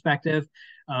materials perspective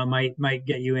might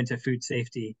get you into food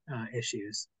safety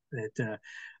issues. That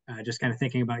just kind of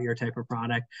thinking about your type of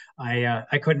product, I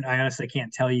honestly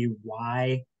can't tell you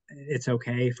why it's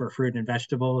okay for fruit and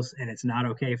vegetables and it's not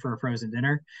okay for a frozen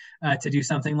dinner to do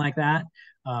something like that.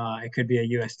 It could be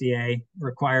a USDA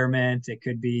requirement. It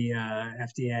could be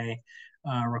FDA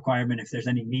requirement. If there's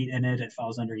any meat in it, it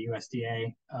falls under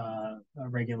USDA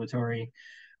regulatory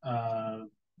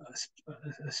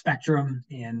spectrum,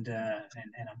 and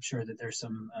I'm sure that there's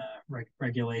some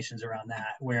regulations around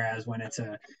that. Whereas when it's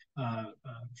a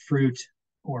fruit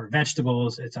or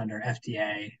vegetables, it's under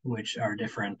FDA, which are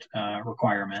different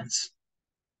requirements.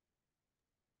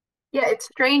 Yeah, it's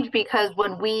strange because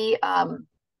when we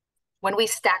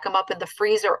stack them up in the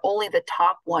freezer, only the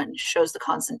top one shows the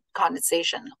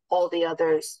condensation. All the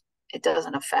others, it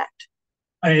doesn't affect.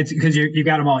 It's because you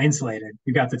got them all insulated.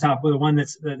 You got the top, the one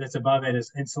that's above it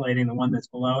is insulating the one that's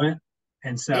below it,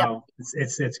 and so yep.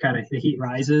 it's kind of the heat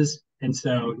rises, and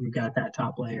so you've got that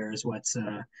top layer is what's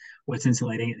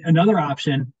insulating. Another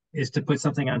option is to put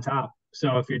something on top.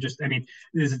 So if you're just, I mean,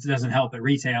 this doesn't help at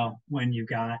retail when you've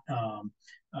got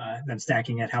them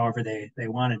stacking it however they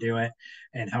want to do it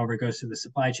and however it goes through the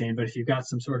supply chain. But if you've got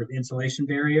some sort of insulation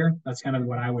barrier, that's kind of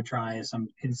what I would try, is some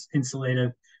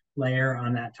insulative layer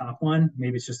on that top one.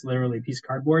 Maybe it's just literally a piece of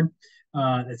cardboard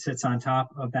that sits on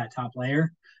top of that top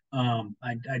layer.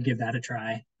 I'd give that a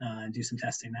try and do some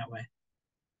testing that way.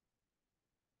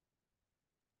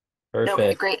 Perfect.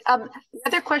 Okay, great. The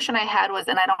other question I had was,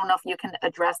 and I don't know if you can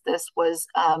address this, was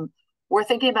we're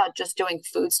thinking about just doing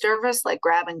food service, like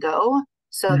grab and go.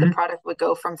 So mm-hmm. the product would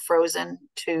go from frozen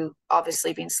to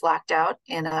obviously being slacked out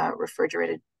in a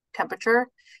refrigerated temperature.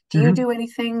 Do mm-hmm. you do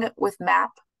anything with MAP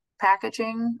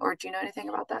packaging, or do you know anything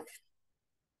about that?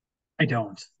 I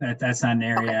don't. That's not an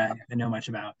area I know much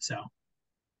about. So.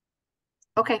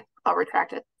 Okay, I'll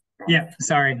retract it. Yeah,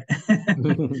 sorry.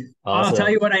 Awesome. I'll tell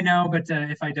you what I know, but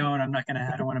if I don't,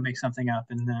 I don't want to make something up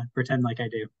and pretend like I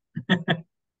do.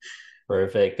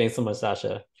 Perfect. Thanks so much,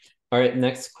 Sasha. All right,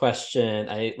 next question.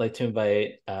 I'd like to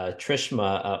invite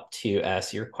Trishma up to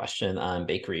ask your question on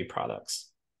bakery products.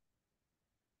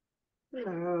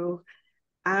 Hello.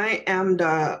 I am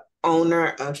the owner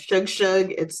of Shug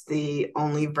Shug. It's the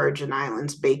only Virgin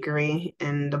Islands bakery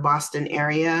in the Boston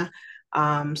area.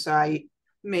 So I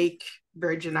make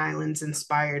Virgin Islands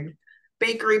inspired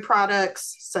bakery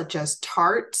products such as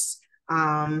tarts,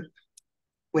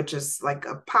 which is like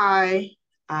a pie,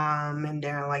 and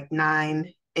they're like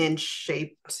 9-inch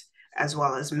shaped, as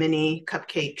well as mini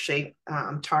cupcake shaped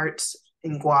tarts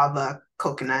in guava,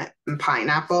 coconut, and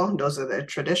pineapple. Those are the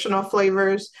traditional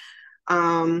flavors.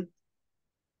 Currently,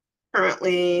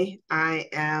 I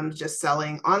am just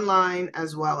selling online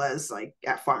as well as like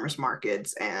at farmers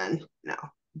markets and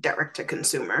direct to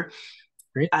consumer.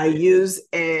 Great. I use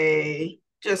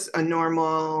just a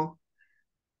normal,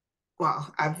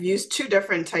 I've used 2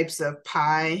 different types of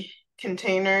pie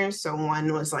containers. So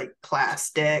one was like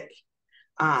plastic.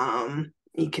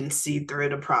 You can see through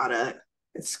the product.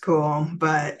 It's cool.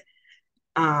 But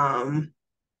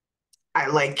I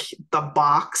like the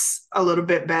box a little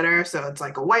bit better. So it's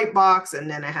like a white box, and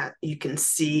then you can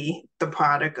see the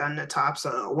product on the top, so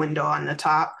a window on the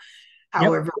top.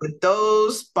 However, with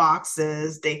those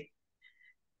boxes, they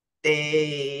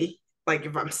like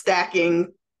if I'm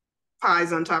stacking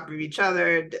pies on top of each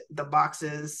other, the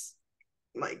boxes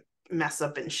like mess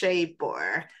up in shape,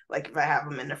 or like if I have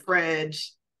them in the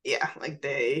fridge, yeah, like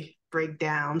they break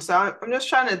down. So I'm just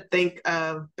trying to think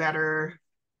of better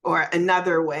or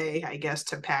another way, I guess,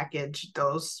 to package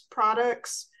those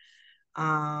products.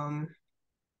 Yeah.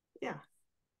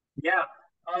 Yeah.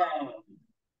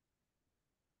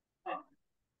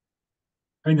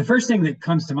 I mean, the first thing that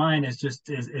comes to mind is just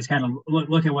is kind of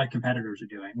look at what competitors are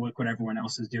doing, look what everyone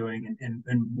else is doing, and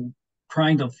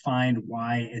trying to find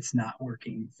why it's not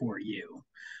working for you.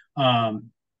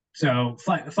 So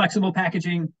flexible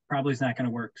packaging probably is not going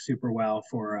to work super well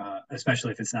for,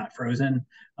 especially if it's not frozen.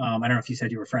 I don't know if you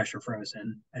said you were fresh or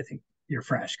frozen. I think you're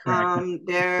fresh, correct?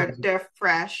 They're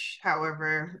fresh.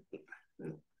 However,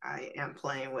 I am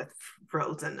playing with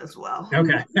frozen as well.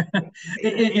 Okay.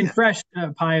 In fresh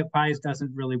pies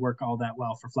doesn't really work all that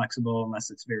well for flexible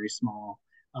unless it's very small,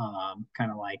 kind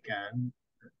of like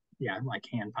like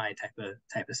hand pie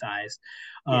type of size.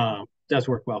 Does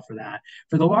work well for that.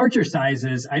 For the larger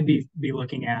sizes, I'd be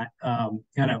looking at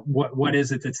kind of what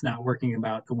is it that's not working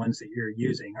about the ones that you're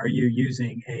using. Are you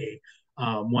using a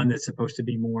one that's supposed to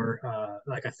be more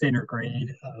like a thinner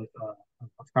grade of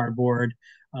cardboard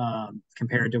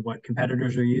compared to what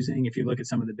competitors are using? If you look at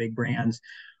some of the big brands,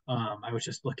 I was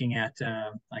just looking at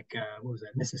what was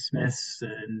it, Mrs. Smith's,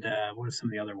 and what are some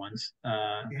of the other ones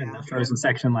in the frozen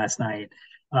section last night.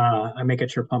 I make a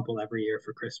Pumple every year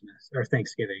for Christmas or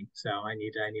Thanksgiving, so I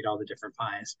need all the different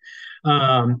pies,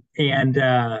 and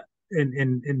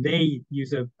they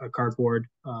use a cardboard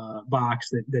box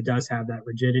that does have that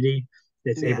rigidity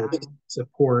that's able to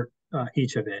support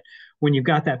each of it. When you've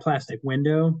got that plastic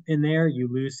window in there, you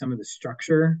lose some of the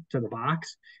structure to the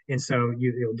box, and so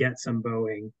you'll get some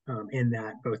bowing in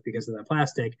that, both because of the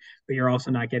plastic, but you're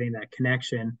also not getting that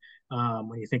connection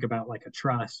when you think about like a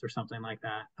truss or something like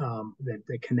that,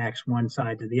 that connects one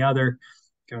side to the other.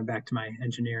 Going back to my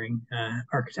engineering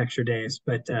architecture days,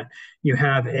 but you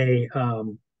have a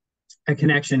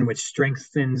connection which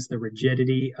strengthens the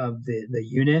rigidity of the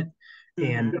unit,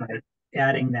 and by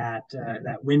adding that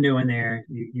window in there,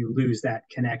 you lose that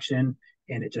connection,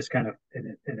 and it just kind of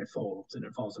it folds and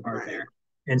it falls apart there.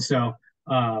 And so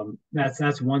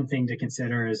that's one thing to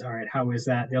consider is, all right, how is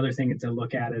that? The other thing to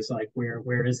look at is like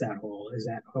where is that hole? Is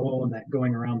that hole and that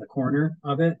going around the corner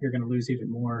of it? You're going to lose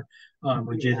even more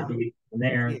rigidity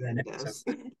there than it does.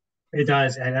 It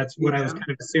does, and that's what I was kind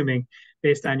of assuming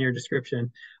based on your description.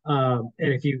 And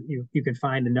if you can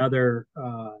find another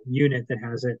unit that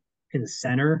has it in the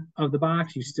center of the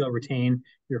box, you still retain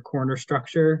your corner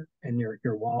structure and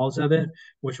your walls of it,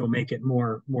 which will make it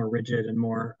more rigid and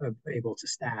more able to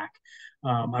stack.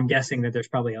 I'm guessing that there's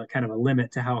probably a kind of a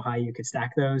limit to how high you could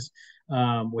stack those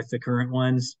with the current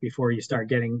ones before you start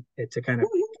getting it to kind of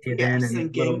get in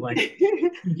and a little like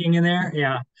sinking in there.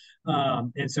 Yeah.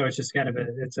 And so it's just kind of I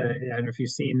don't know if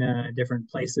you've seen different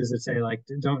places that say like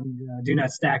do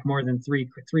not stack more than three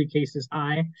cases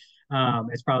high.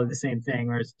 It's probably the same thing,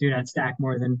 whereas do not stack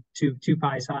more than two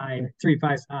pies high, 3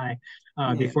 pies high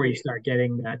before you start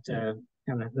getting that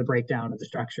kind of the breakdown of the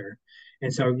structure.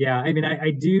 And so I mean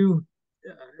I do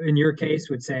in your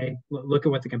case would say look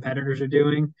at what the competitors are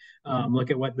doing,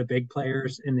 look at what the big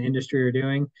players in the industry are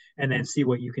doing, and then see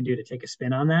what you can do to take a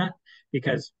spin on that.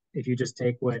 Because if you just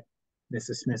take what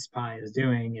Mrs. Smith's pie is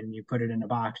doing and you put it in a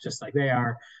box just like they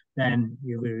are, then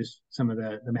you lose some of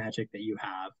the magic that you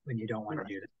have when you don't want to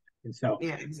do that. And so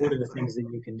what are the things that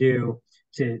you can do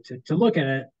to look at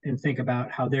it and think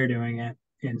about how they're doing it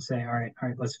and say, all right,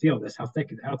 let's feel this. How thick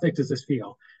does this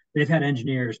feel? They've had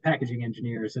packaging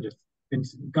engineers that have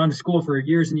gone to school for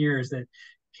years and years that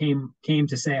came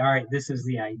to say, all right, this is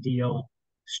the ideal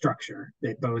structure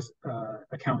that both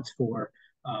accounts for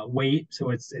weight. So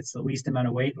it's the least amount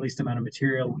of weight, least amount of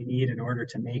material we need in order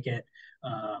to make it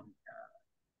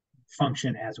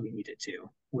function as we need it to,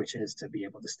 which is to be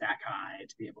able to stack high,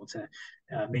 to be able to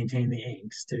maintain the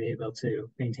inks, to be able to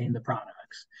maintain the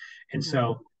products. And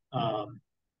so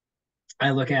I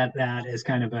look at that as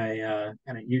kind of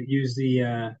use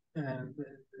the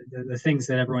things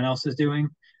that everyone else is doing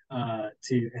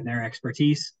and their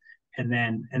expertise, and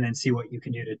then see what you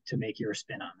can do to make your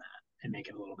spin on that and make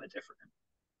it a little bit different.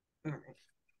 All right.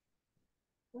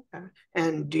 Okay.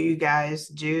 And do you guys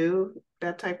do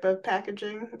that type of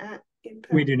packaging at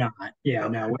ePac? We do not. Yeah,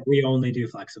 okay. No, we only do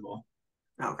flexible.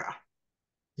 Okay.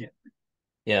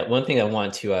 Yeah. One thing I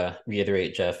want to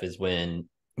reiterate, Jeff, is when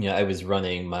I was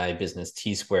running my business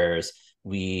T Squares,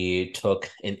 we took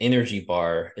an energy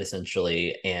bar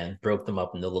essentially and broke them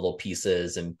up into little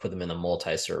pieces and put them in a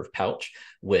multi-serve pouch,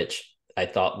 which I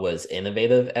thought was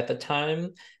innovative at the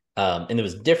time. And it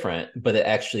was different, but it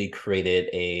actually created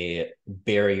a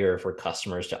barrier for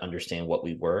customers to understand what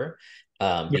we were.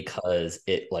 Because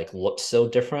it like looked so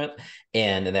different,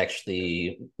 and it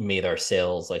actually made our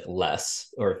sales like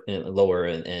less or lower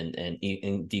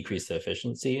and decrease the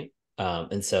efficiency.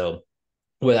 And so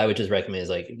what I would just recommend is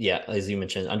like, yeah, as you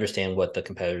mentioned, understand what the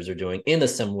competitors are doing in a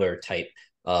similar type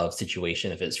of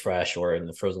situation, if it's fresh or in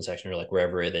the frozen section or like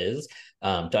wherever it is,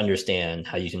 to understand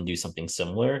how you can do something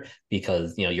similar,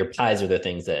 because your pies are the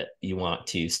things that you want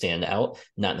to stand out,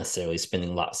 not necessarily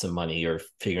spending lots of money or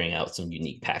figuring out some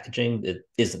unique packaging. It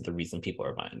isn't the reason people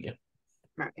are buying you.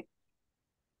 Right.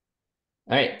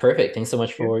 All right, perfect. Thanks so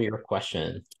much for your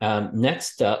question.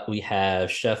 Next up, we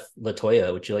have Chef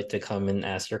Latoya. Would you like to come and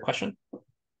ask your question?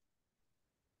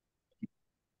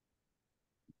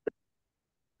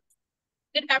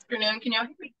 Good afternoon. Can y'all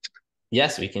hear me?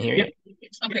 Yes, we can hear you.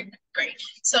 Okay, great.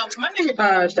 So my name is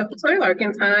Chef Latoya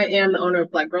Larkins. I am the owner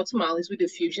of Black Girl Tamales. We do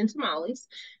fusion tamales.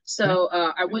 So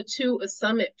I went to a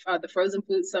summit, the Frozen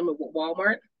Food Summit with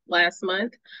Walmart last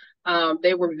month.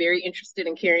 They were very interested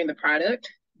in carrying the product.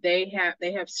 They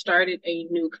have started a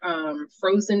new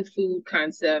frozen food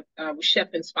concept with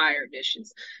chef-inspired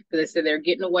dishes. So they said they're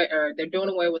getting away, or they're doing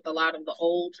away with a lot of the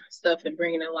old stuff and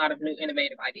bringing in a lot of new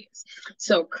innovative ideas.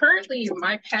 So currently,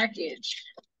 my package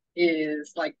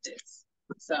is like this.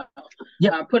 So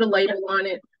I put a label on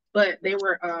it, but they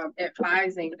were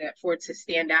advising that for it to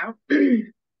stand out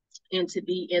and to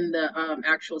be in the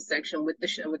actual section with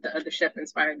the other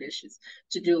chef-inspired dishes,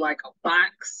 to do like a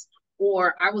box.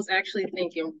 Or I was actually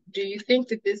thinking, do you think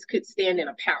that this could stand in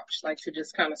a pouch, like to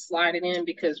just kind of slide it in?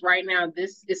 Because right now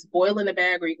this is boil in a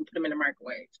bag, or you can put them in the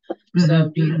microwave. So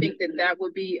do you think that that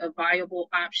would be a viable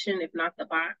option, if not the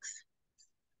box?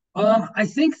 I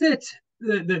think that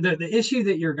the issue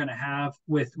that you're going to have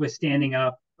with standing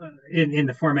up in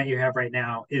the format you have right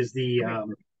now is the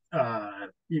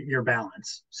your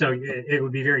balance. So it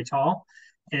would be very tall,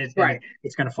 and it's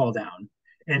going to fall down.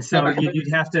 And so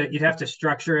you'd have to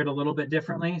structure it a little bit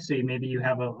differently. So maybe you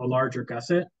have a larger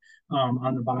gusset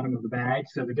on the bottom of the bag.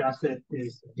 So the gusset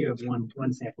is, you have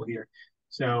one sample here.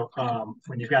 So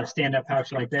when you've got a stand-up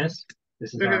pouch like this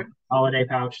is our holiday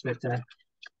pouch that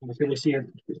you can see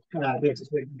there's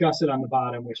a gusset on the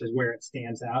bottom, which is where it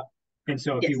stands out. And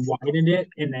so if you widened it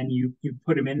and then you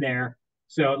put them in there,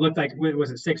 so it looked like,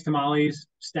 was it 6 tamales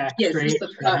stacked straight? Yes, a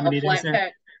flat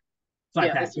pack.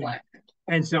 Flat pack. Flat.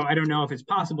 And so I don't know if it's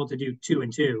possible to do 2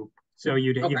 and 2. So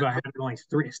you'd have only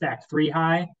stacked 3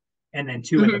 high and then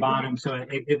 2 at the bottom. So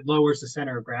it lowers the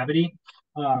center of gravity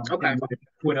and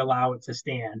would allow it to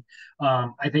stand. I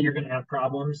think you're going to have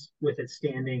problems with it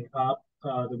standing up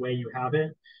the way you have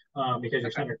it because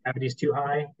your center of gravity is too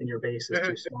high and your base is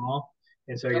too small.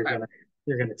 And so you're gonna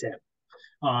tip.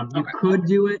 You could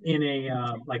do it in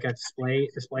a like a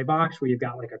display box where you've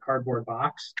got like a cardboard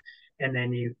box, and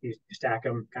then you stack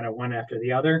them kind of one after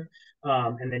the other,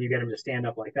 and then you get them to stand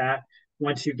up like that.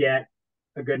 Once you get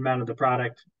a good amount of the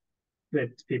product that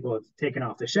people have taken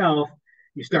off the shelf,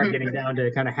 you start getting down to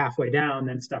kind of halfway down,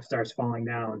 then stuff starts falling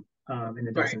down, and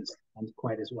it doesn't stand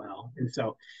quite as well. And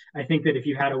so I think that if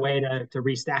you had a way to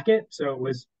restack it, so it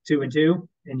was 2 and 2,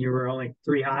 and you were only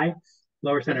 3 high,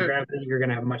 lower center of gravity, you're going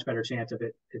to have a much better chance of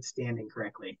it standing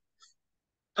correctly.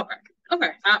 Okay.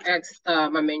 I'll ask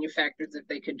my manufacturers if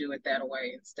they could do it that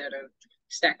way instead of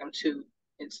stack them 2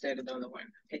 instead of the other one.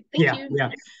 Okay, thank you. Yeah.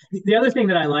 The other thing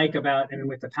that I like about,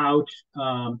 with the pouch,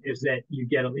 is that you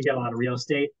get a lot of real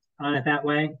estate on it that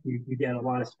way. You get a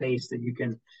lot of space that you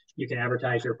can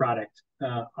advertise your product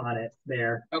on it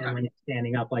there. And when you're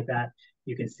standing up like that,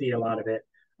 you can see a lot of it.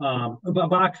 But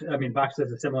box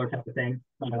is a similar type of thing.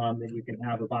 That you can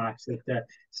have a box that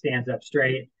stands up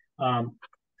straight.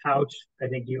 Pouch, I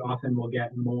think you often will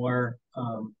get more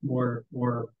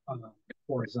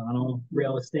horizontal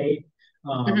real estate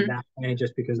that way,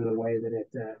 just because of the way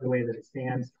that it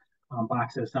stands.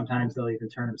 Boxes, sometimes they'll even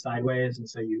turn them sideways, and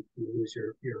so you lose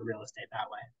your real estate that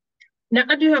way. Now,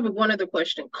 I do have one other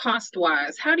question. Cost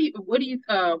wise, what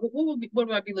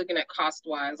would I be looking at cost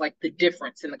wise, like the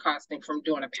difference in the costing from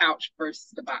doing a pouch versus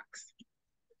the box?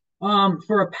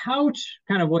 For a pouch,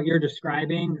 kind of what you're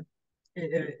describing,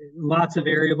 lots of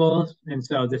variables, and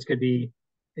so it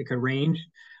could range,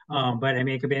 but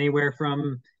it could be anywhere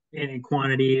from in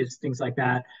quantities, things like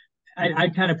that.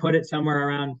 I'd kind of put it somewhere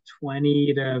around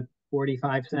 20 to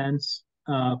 45 cents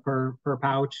per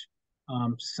pouch,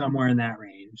 somewhere in that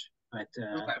range. But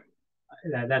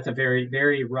that's a very,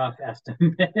 very rough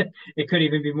estimate. It could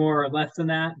even be more or less than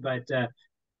that, but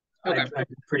Okay. I'm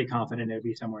pretty confident it would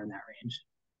be somewhere in that range.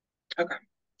 Okay.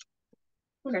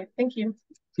 Okay. Thank you.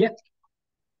 Yeah.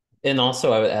 And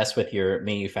also, I would ask with your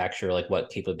manufacturer, like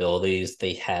what capabilities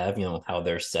they have, you know, how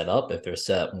they're set up, if they're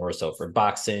set up more so for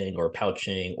boxing or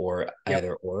pouching or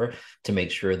either or, to make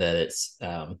sure that it's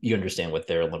you understand what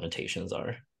their limitations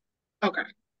are. Okay,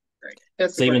 great.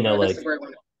 That's So even though that's like, a great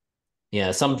one.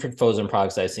 yeah, some frozen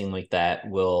products I've seen like that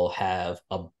will have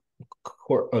a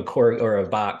core or a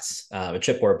box, a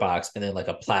chipboard box, and then like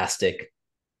a plastic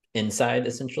inside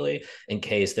essentially in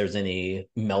case there's any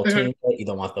melting. You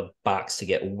don't want the box to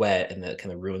get wet and that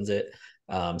kind of ruins it.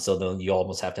 So then you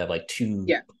almost have to have like two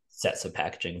sets of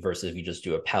packaging versus if you just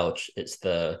do a pouch, it's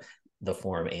the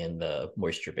form and the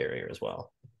moisture barrier as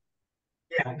well.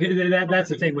 Yeah, that's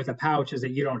the thing with a pouch is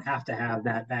that you don't have to have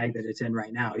that bag that it's in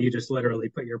right now. You just literally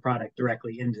put your product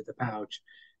directly into the pouch,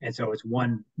 and so it's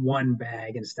one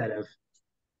bag instead of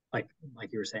like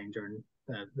you were saying during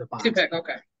the box. 2-pack.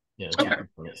 Okay. Yeah. Okay.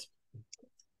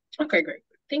 Okay, great.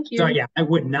 Thank you. So yeah, I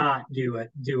would not do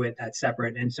it that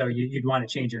separate, and so you'd want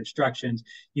to change your instructions.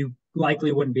 You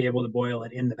likely wouldn't be able to boil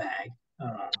it in the bag,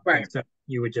 right? So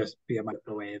you would just be a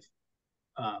microwave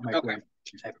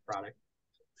type of product.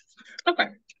 Okay.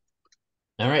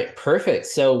 All right, perfect.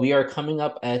 So we are coming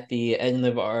up at the end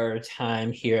of our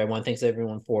time here. I want to thank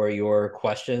everyone for your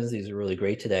questions. These are really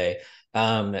great today.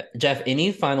 Jeff,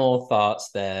 any final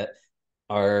thoughts that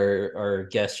our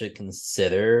guests should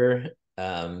consider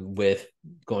with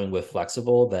going with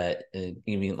flexible, that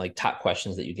you mean like top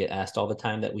questions that you get asked all the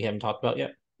time that we haven't talked about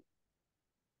yet?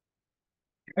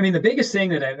 I mean, the biggest thing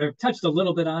that I've touched a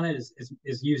little bit on it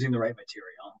is using the right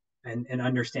material and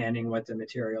understanding what the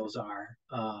materials are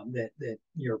that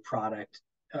your product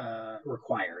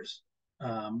requires.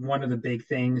 One of the big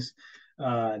things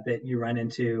that you run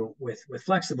into with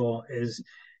flexible is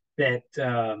that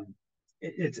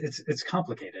it's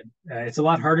complicated. It's a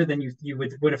lot harder than you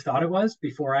would have thought it was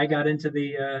before I got into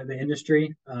the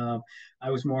industry. I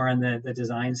was more on the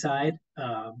design side,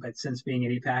 but since being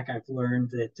at ePac, I've learned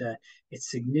that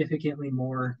it's significantly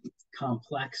more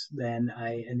complex than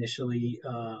I initially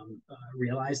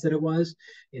realized that it was,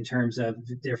 in terms of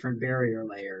the different barrier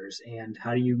layers and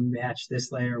how do you match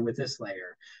this layer with this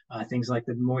layer. Things like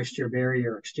the moisture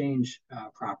barrier exchange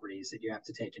properties that you have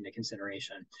to take into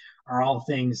consideration are all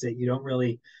things that you don't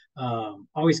really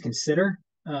always consider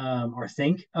or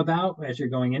think about as you're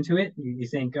going into it. You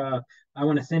think, I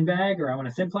want a thin bag, or I want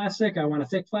a thin plastic, I want a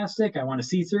thick plastic, I want a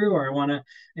see-through, or I want a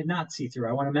not see-through,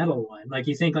 I want a metal one. Like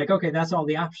you think like, okay, that's all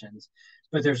the options.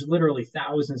 But there's literally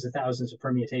thousands and thousands of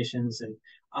permutations and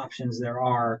options there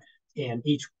are. And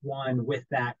each one with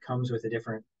that comes with a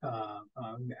different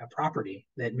property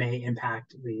that may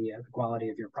impact the quality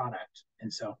of your product.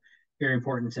 And so very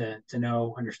important to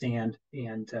know, understand,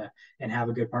 and have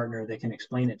a good partner that can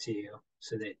explain it to you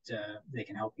so that they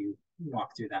can help you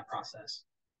walk through that process.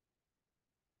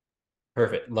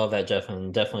 Perfect. Love that, Jeff,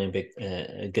 and definitely a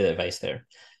big good advice there.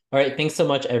 All right. Thanks so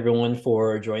much, everyone,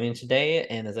 for joining today.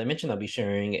 And as I mentioned, I'll be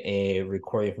sharing a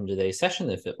recording from today's session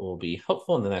if it will be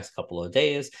helpful in the next couple of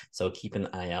days. So keep an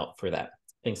eye out for that.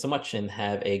 Thanks so much and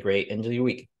have a great end of your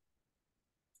week.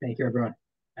 Thank you, everyone.